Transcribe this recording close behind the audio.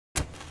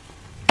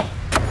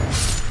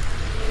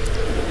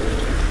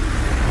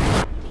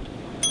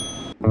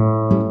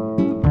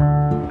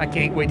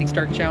can't wait to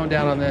start chowing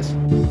down on this.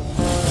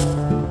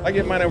 I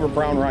get mine over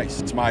brown rice.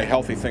 It's my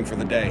healthy thing for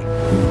the day.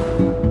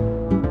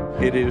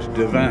 It is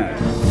divine.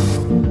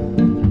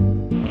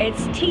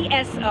 It's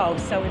TSO,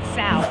 so it's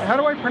South. How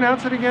do I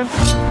pronounce it again?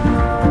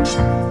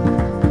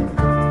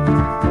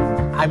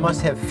 I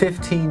must have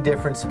 15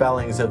 different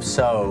spellings of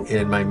so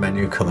in my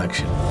menu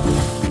collection.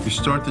 You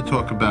start to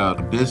talk about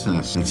a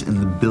business that's in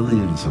the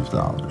billions of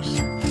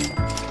dollars.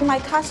 My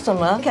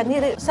customer can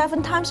eat it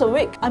 7 times a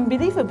week.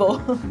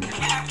 Unbelievable.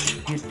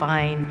 You'd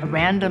find a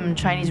random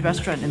Chinese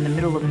restaurant in the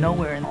middle of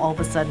nowhere and all of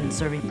a sudden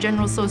serving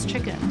General Tso's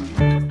chicken.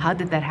 How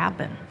did that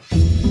happen?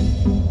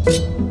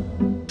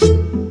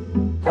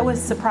 I was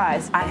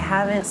surprised. I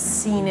haven't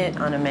seen it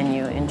on a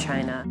menu in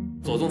China.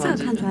 这个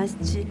看出来是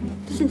鸡，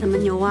这是怎么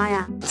牛蛙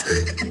呀？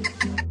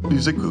你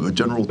識嗰個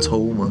General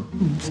Tso 嗎？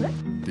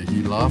 Did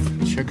he love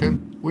chicken?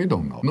 We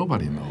don't know.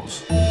 Nobody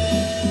knows.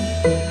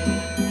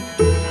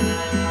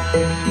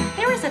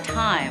 There was a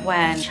time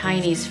when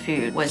Chinese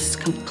food was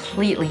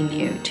completely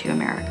new to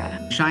America.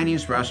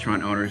 Chinese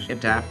restaurant owners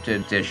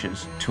adapted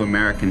dishes to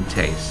American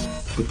tastes.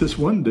 But this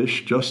one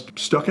dish just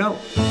stuck out.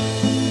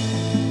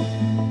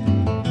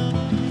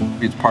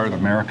 It's part of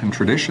American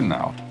tradition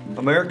now.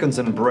 Americans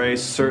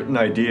embrace certain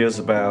ideas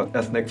about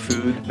ethnic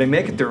food. They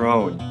make it their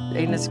own.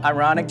 Ain't it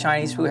ironic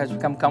Chinese food has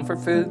become comfort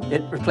food?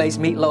 It replaced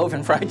meatloaf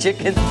and fried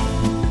chicken.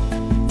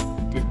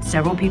 Did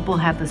several people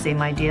have the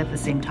same idea at the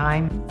same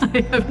time?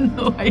 I have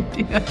no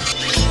idea.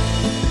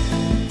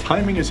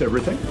 Timing is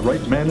everything. The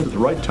right man at the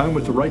right time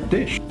with the right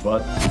dish.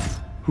 But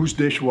whose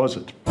dish was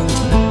it?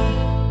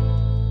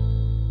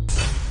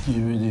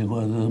 因为这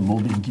个是莫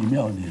名其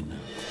妙的。